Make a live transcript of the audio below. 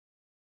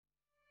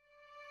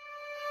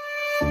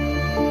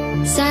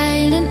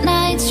Silent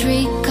nights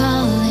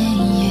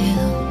recalling you,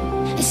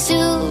 a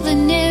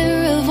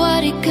souvenir of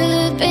what it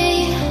could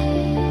be.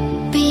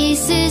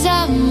 Pieces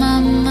of my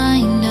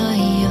mind are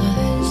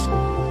yours.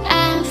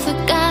 I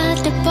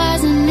forgot the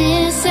parts I'm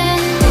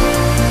missing.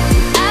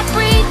 I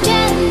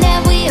pretend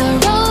that we are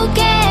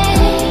okay,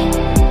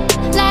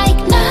 like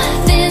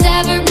nothing's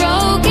ever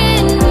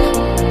broken.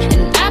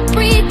 And I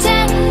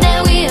pretend that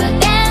we are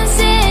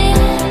dancing,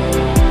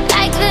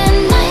 like the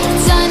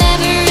nights are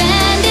never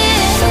ending.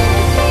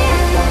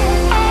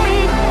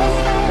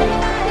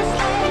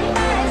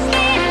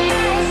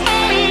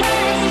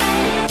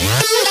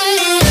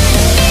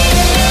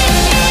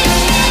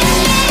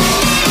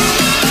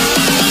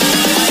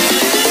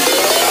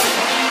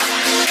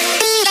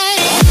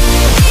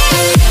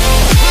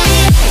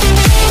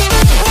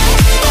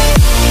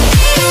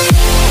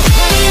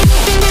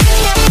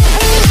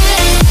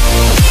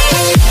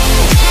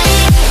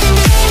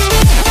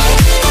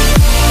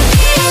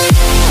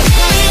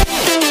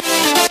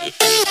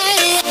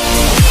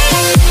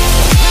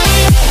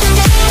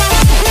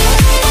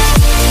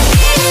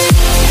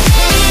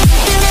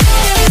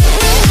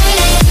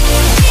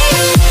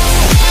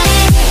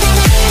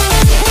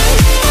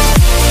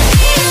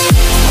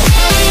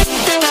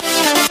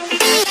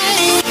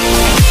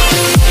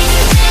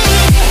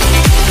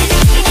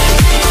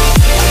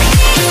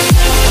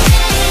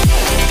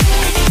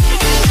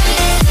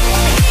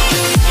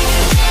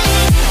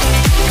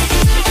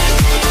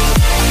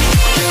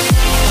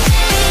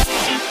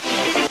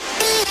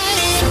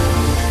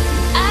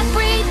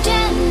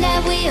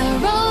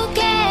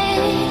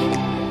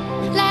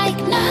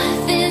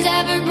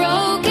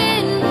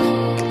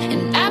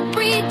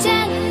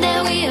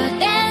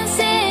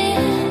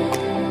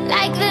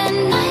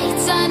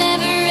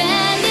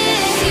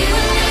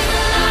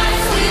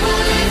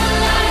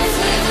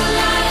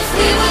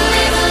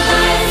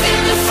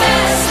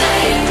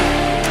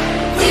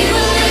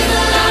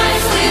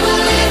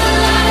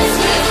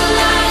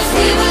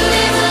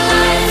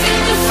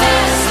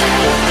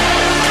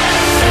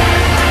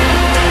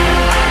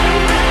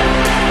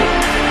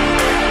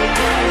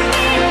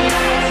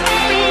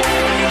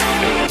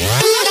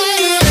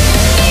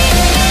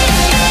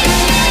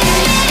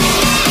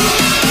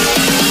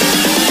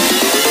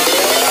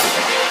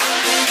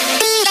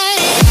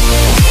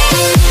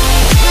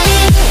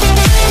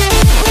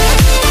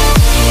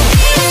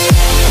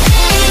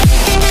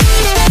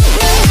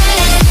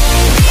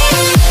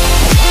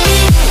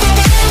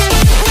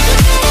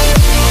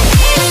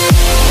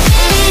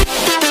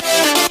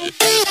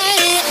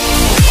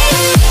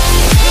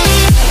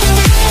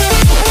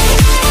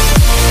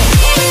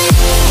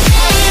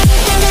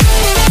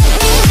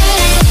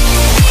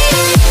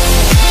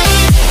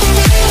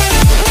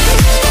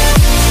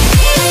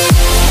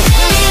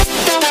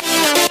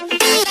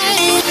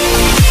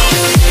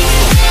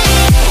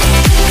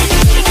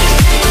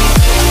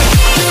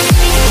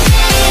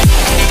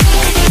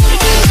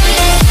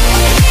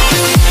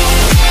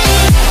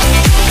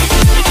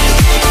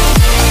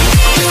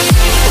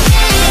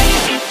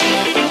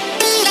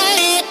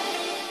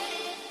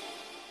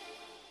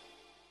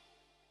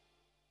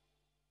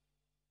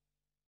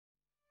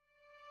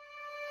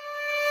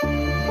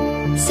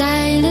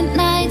 Silent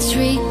nights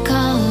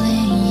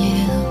recalling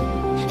you,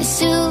 a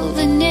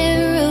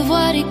souvenir of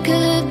what it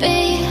could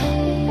be.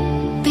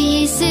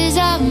 Pieces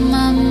of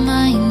my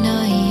mind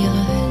are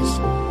yours.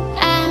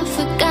 I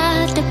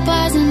forgot the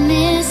parts I'm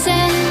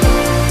missing.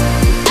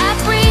 I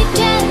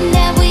pretend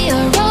that we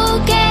are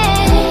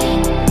okay,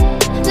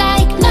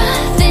 like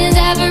nothing's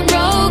ever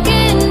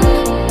broken.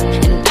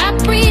 And I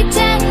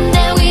pretend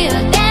that we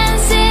are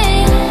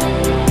dancing,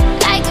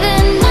 like the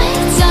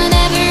nights are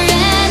never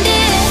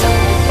ending.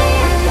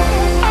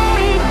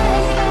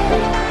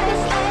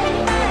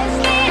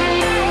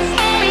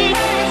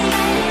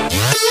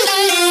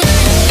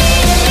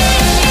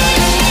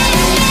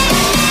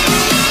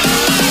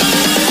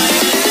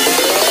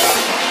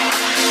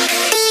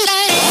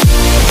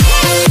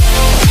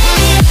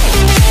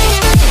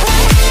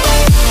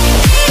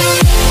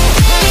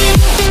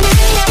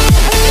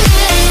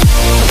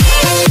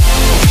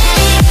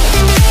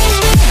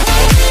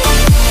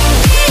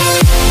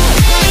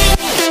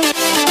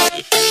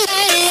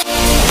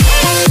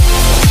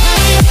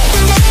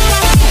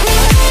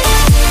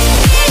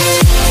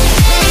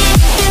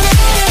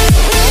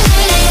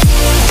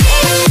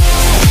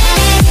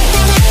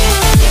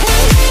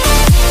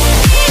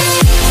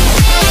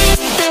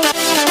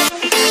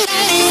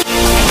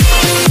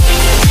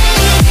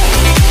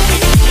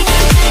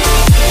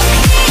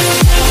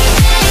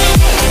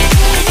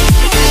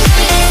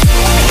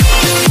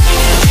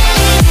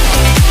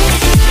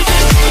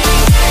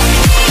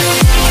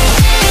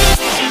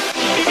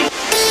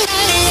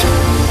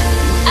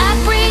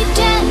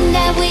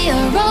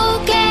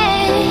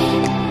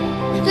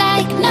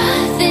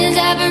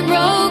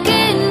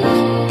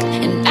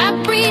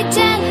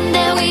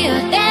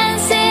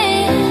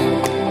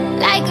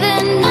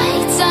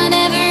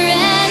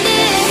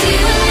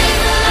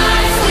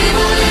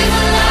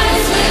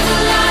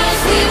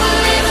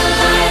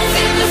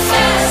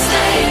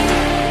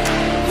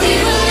 We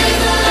will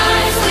live a life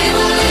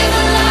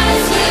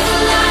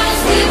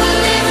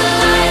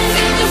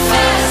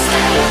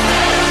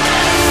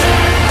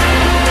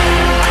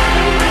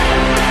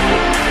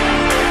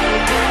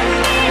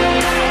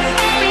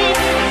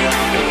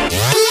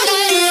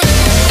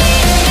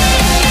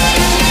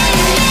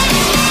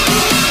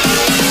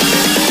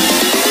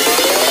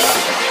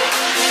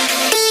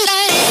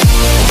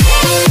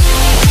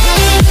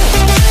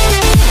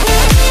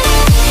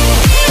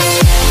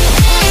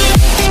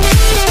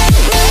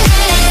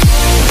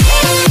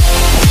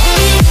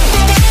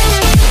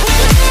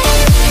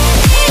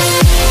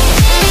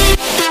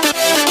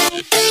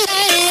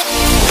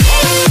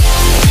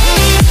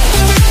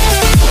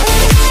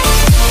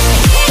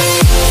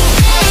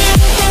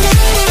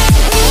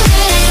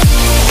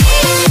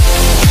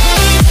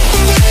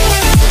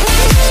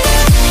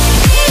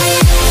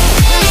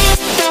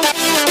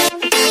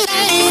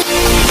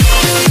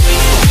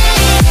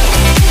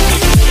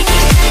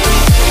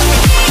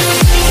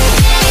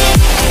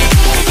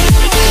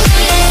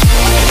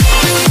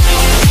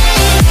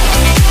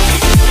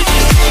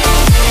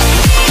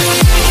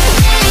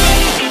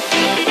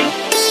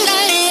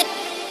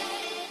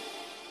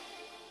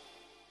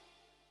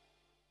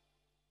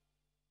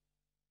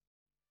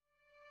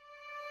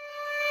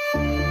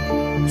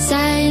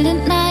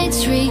Silent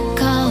nights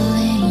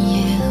recalling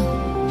you,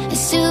 a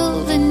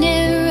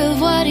souvenir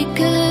of what it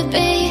could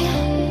be.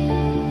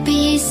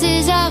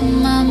 Pieces of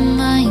my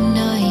mind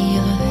are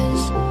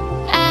yours.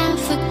 I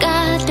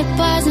forgot the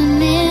parts I'm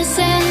missing.